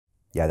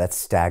Yeah, that's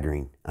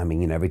staggering. I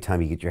mean, every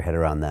time you get your head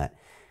around that,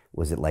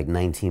 was it like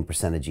 19%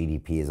 of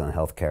GDP is on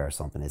healthcare or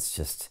something? It's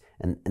just,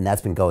 and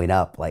that's been going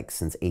up like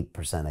since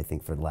 8%, I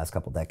think, for the last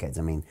couple of decades.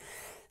 I mean,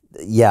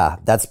 yeah,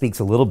 that speaks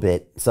a little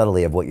bit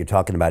subtly of what you're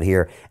talking about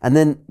here. And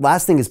then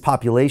last thing is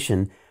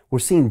population. We're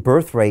seeing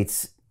birth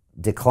rates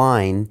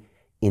decline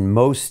in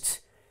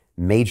most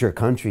major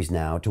countries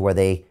now to where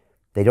they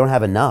don't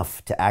have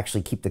enough to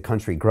actually keep the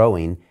country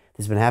growing.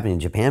 This has been happening in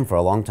Japan for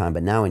a long time,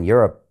 but now in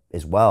Europe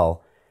as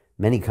well,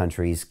 many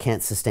countries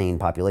can't sustain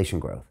population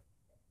growth.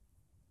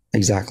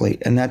 Exactly.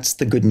 And that's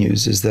the good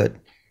news is that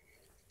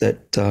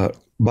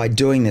by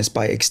doing this,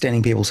 by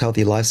extending people's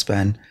healthy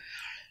lifespan,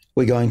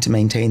 we're going to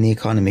maintain the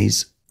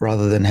economies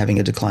rather than having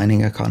a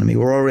declining economy.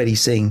 We're already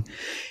seeing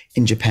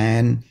in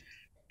Japan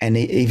and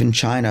even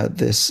China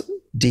this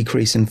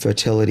decrease in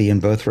fertility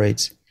and birth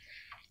rates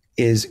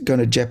is going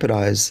to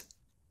jeopardize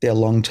their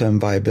long-term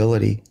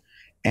viability.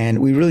 And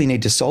we really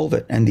need to solve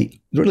it. And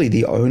really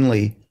the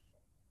only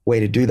way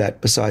to do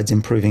that, besides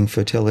improving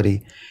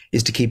fertility,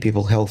 is to keep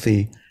people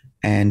healthy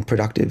and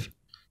productive.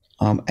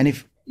 And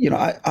if,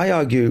 I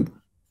argue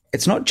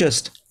it's not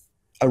just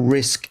a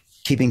risk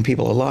keeping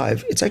people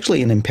alive, it's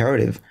actually an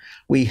imperative.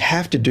 We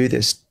have to do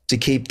this to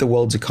keep the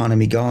world's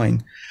economy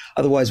going.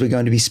 Otherwise, we're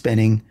going to be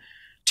spending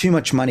too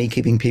much money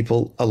keeping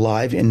people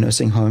alive in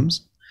nursing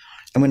homes,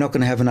 and we're not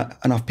going to have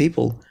enough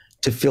people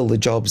to fill the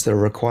jobs that are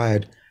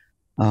required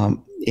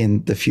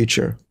in the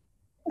future.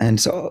 And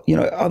so,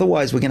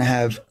 otherwise, we're going to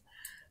have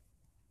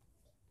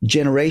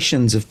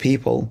generations of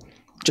people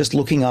just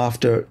looking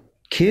after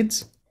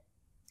kids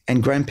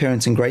and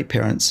grandparents and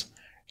grandparents,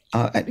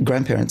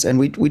 and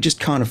we just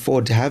can't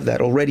afford to have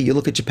that. Already, you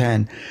look at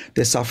Japan;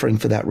 they're suffering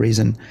for that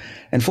reason.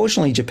 And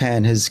fortunately,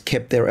 Japan has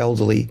kept their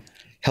elderly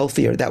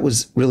healthier. That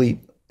was really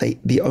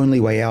the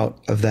only way out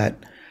of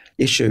that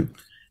issue.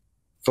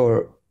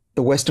 For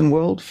the Western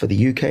world, for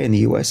the UK and the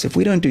US, if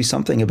we don't do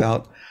something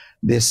about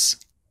this,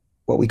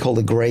 what we call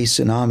the gray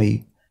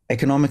tsunami,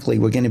 economically,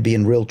 we're going to be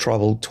in real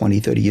trouble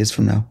 20, 30 years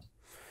from now.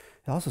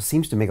 It also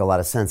seems to make a lot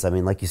of sense. I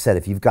mean, like you said,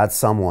 if you've got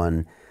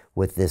someone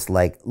with this,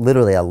 like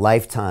literally a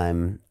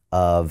lifetime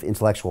of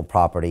intellectual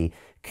property,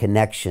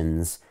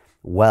 connections,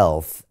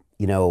 wealth,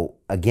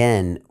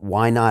 again,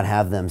 why not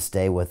have them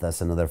stay with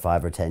us another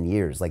 5 or 10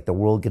 years? Like the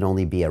world can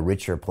only be a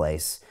richer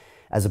place,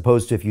 as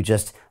opposed to if you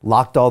just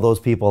locked all those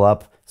people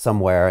up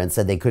somewhere and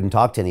said they couldn't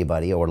talk to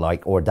anybody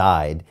or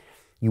died.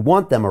 You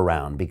want them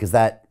around because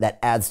that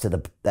adds to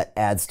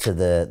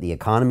the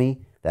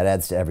economy, that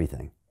adds to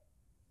everything.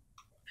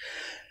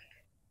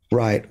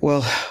 Right.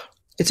 Well,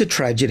 it's a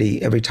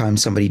tragedy every time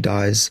somebody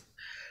dies,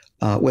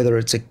 whether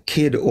it's a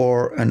kid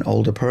or an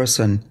older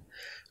person,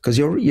 because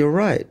you're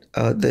right.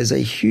 There's a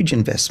huge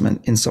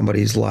investment in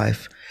somebody's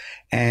life,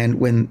 and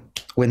when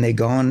they're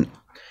gone,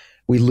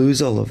 we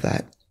lose all of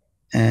that.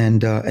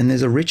 And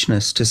there's a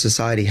richness to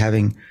society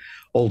having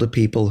older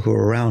people who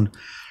are around.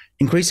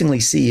 Increasingly,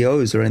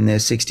 CEOs are in their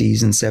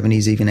 60s and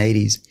 70s, even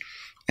 80s.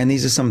 And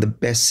these are some of the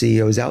best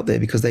CEOs out there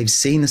because they've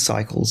seen the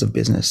cycles of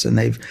business and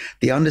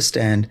they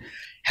understand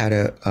how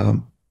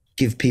to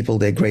give people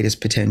their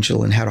greatest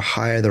potential and how to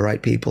hire the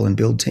right people and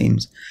build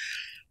teams.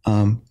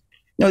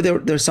 No,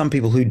 there are some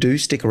people who do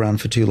stick around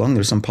for too long.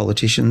 There are some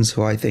politicians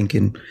who I think,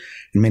 and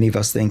many of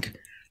us think,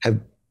 have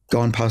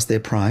gone past their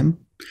prime.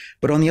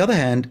 But on the other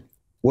hand,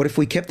 what if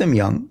we kept them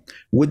young?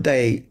 Would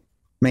they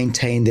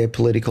maintain their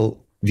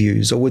political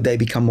views, or would they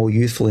become more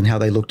youthful in how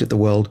they looked at the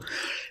world?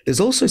 There's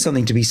also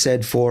something to be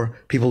said for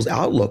people's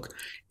outlook.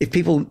 If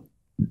people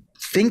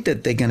think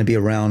that they're going to be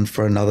around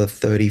for another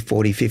 30,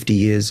 40, 50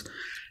 years,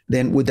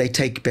 then would they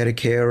take better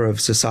care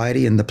of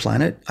society and the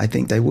planet? I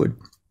think they would.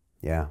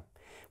 Yeah.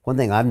 One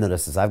thing I've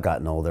noticed as I've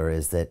gotten older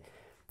is that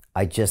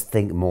I just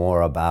think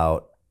more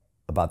about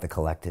the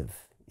collective.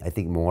 I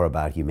think more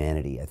about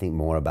humanity. I think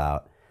more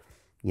about,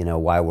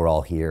 why we're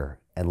all here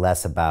and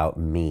less about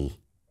me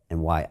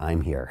and why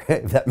I'm here,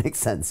 if that makes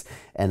sense.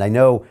 And I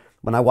know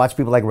when I watch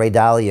people like Ray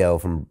Dalio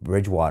from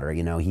Bridgewater,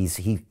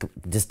 he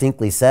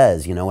distinctly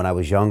says, when I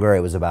was younger,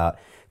 it was about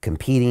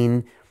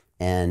competing,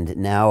 and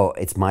now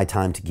it's my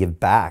time to give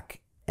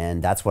back.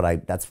 And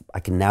I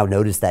can now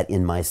notice that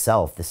in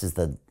myself. This is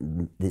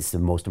the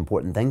most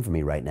important thing for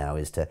me right now,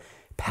 is to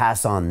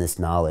pass on this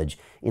knowledge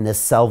in a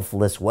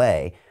selfless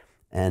way.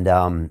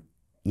 And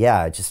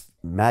yeah, just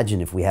imagine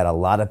if we had a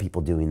lot of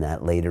people doing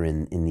that later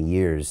in the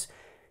years.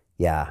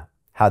 Yeah,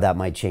 how that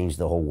might change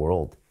the whole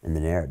world and the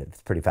narrative.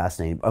 It's pretty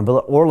fascinating.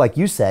 Or like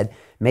you said,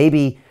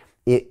 maybe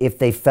if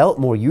they felt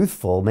more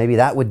youthful, maybe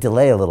that would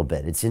delay a little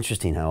bit. It's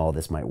interesting how all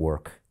this might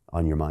work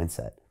on your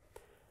mindset.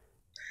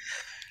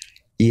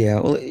 Yeah,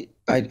 well,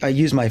 I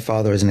use my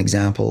father as an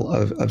example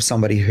of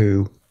somebody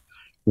who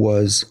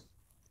was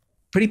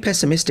pretty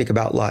pessimistic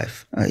about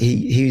life.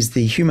 He's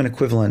the human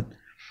equivalent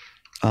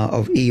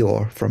of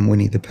Eeyore from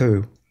Winnie the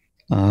Pooh.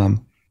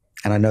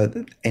 And I know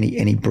that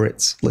any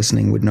Brits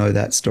listening would know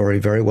that story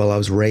very well. I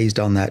was raised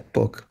on that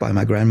book by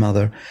my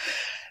grandmother.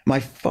 My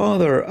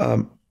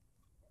father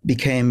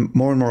became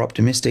more and more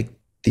optimistic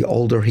the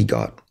older he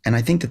got. And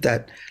I think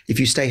that if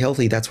you stay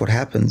healthy, that's what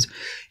happens.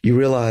 You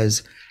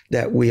realize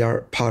that we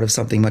are part of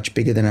something much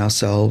bigger than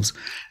ourselves.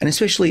 And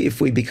especially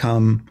if we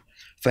become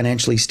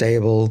financially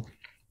stable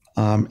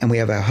and we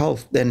have our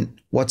health, then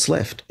what's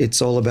left?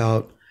 It's all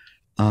about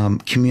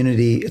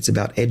community. It's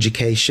about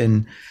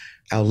education,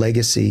 our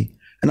legacy.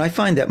 And I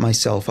find that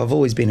myself. I've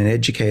always been an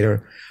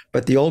educator,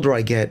 but the older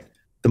I get,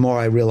 the more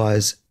I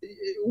realize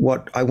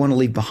what I want to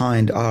leave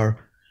behind are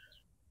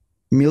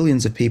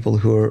millions of people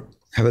who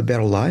have a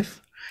better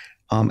life,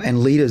 and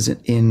leaders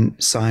in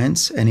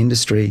science and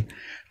industry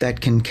that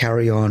can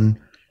carry on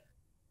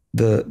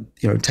I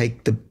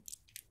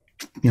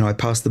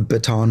pass the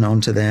baton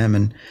on to them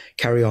and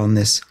carry on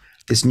this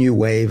new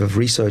wave of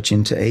research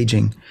into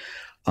aging.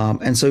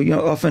 And so,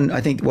 often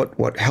I think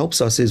what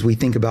helps us is we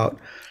think about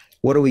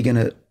what are we going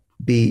to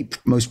be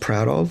most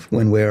proud of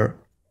when we're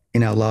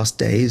in our last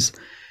days.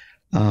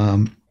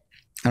 And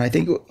I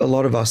think a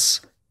lot of us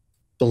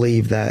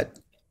believe that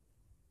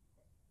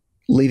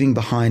leaving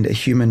behind a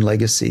human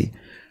legacy,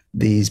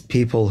 these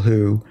people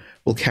who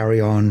will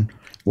carry on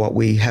what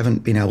we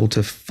haven't been able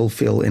to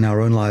fulfill in our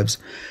own lives,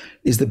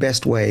 is the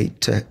best way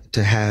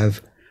to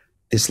have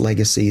this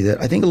legacy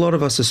that I think a lot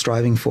of us are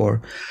striving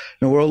for.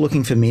 We're all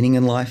looking for meaning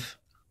in life.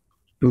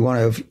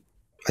 I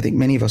think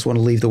many of us want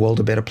to leave the world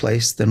a better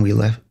place than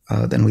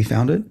we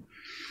found it.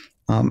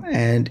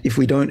 And if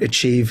we don't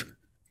achieve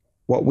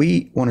what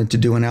we wanted to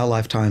do in our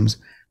lifetimes,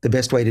 the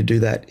best way to do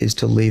that is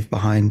to leave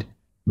behind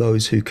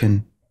those who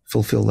can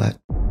fulfill that.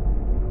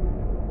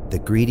 The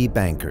greedy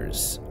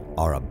bankers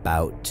are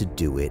about to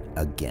do it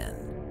again.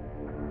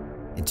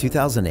 In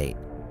 2008,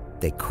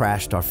 they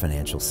crashed our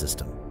financial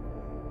system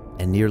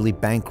and nearly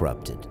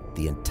bankrupted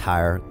the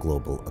entire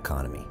global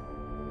economy.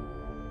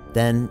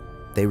 Then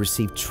they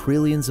received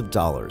trillions of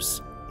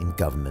dollars in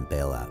government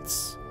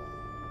bailouts.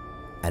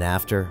 And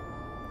after,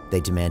 they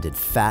demanded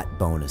fat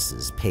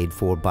bonuses paid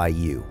for by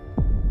you,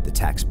 the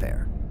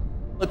taxpayer.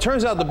 It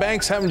turns out the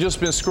banks haven't just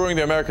been screwing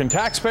the American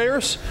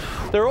taxpayers,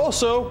 they're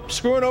also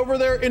screwing over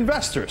their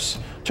investors.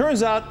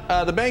 Turns out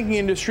the banking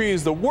industry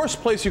is the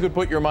worst place you could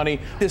put your money,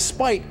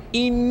 despite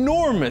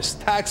enormous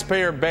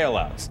taxpayer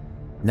bailouts.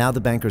 Now the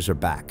bankers are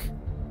back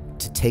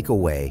to take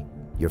away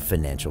your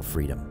financial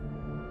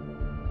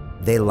freedom.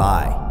 They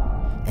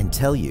lie and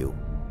tell you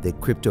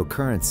that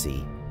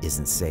cryptocurrency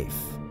isn't safe.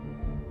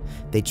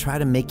 They try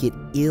to make it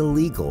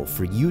illegal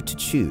for you to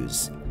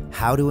choose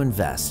how to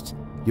invest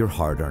your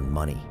hard-earned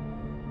money.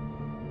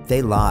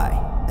 They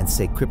lie and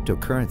say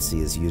cryptocurrency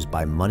is used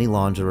by money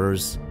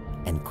launderers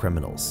and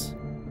criminals.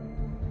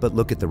 But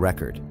look at the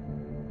record.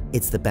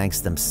 It's the banks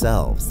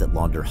themselves that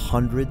launder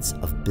hundreds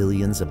of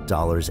billions of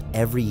dollars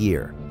every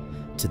year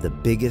to the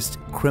biggest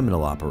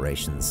criminal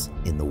operations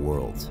in the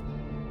world.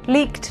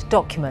 Leaked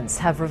documents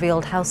have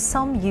revealed how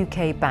some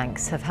UK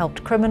banks have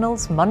helped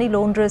criminals, money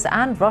launderers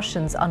and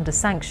Russians under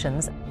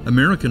sanctions.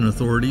 American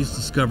authorities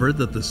discovered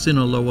that the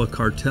Sinaloa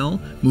cartel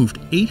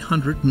moved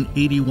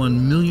 $881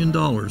 million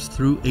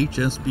through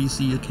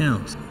HSBC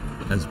accounts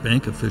as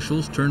bank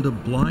officials turned a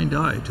blind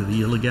eye to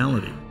the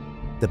illegality.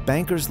 The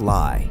bankers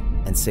lie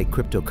and say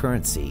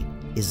cryptocurrency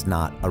is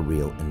not a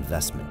real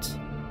investment.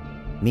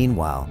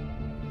 Meanwhile,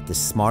 the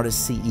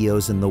smartest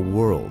CEOs in the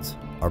world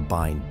are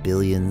buying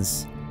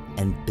billions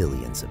and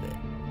billions of it.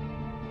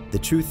 The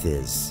truth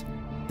is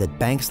that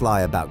banks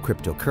lie about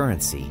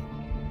cryptocurrency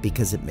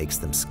because it makes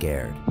them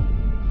scared.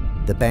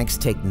 The banks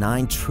take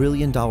 $9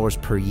 trillion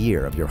per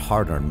year of your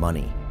hard-earned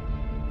money,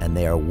 and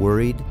they are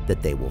worried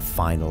that they will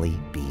finally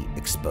be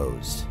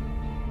exposed.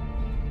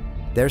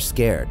 They're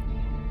scared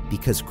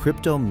because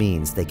crypto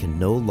means they can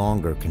no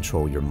longer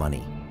control your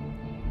money,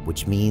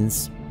 which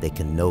means they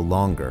can no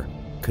longer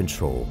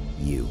control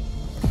you.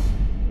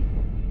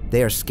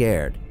 They are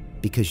scared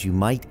because you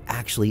might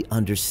actually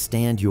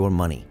understand your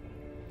money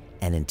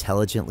and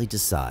intelligently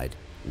decide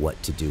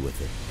what to do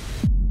with it.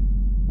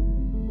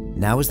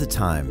 Now is the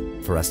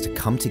time for us to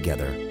come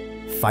together,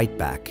 fight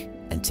back,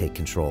 and take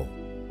control.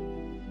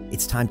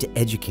 It's time to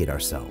educate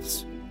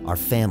ourselves, our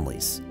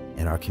families,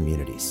 and our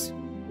communities.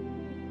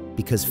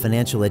 Because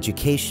financial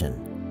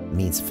education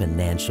means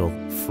financial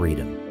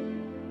freedom.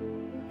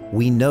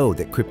 We know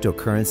that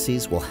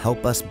cryptocurrencies will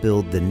help us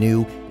build the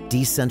new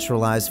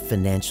decentralized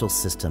financial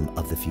system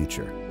of the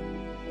future.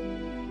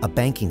 A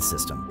banking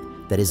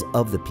system that is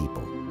of the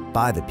people,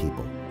 by the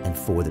people, and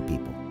for the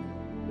people.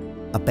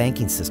 A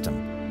banking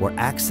system where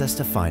access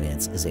to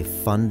finance is a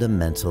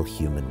fundamental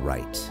human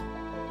right.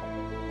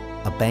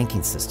 A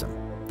banking system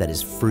that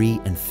is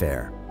free and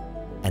fair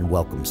and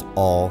welcomes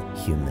all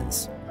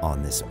humans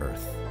on this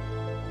earth.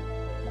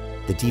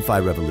 The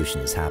DeFi revolution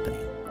is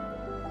happening.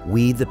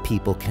 We, the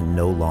people, can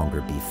no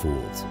longer be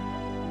fooled.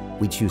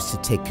 We choose to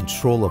take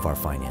control of our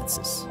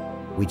finances.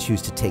 We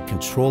choose to take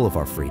control of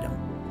our freedom.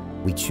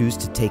 We choose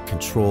to take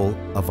control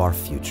of our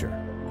future.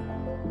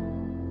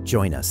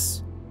 Join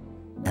us,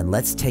 and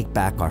let's take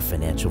back our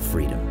financial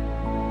freedom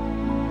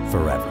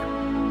forever.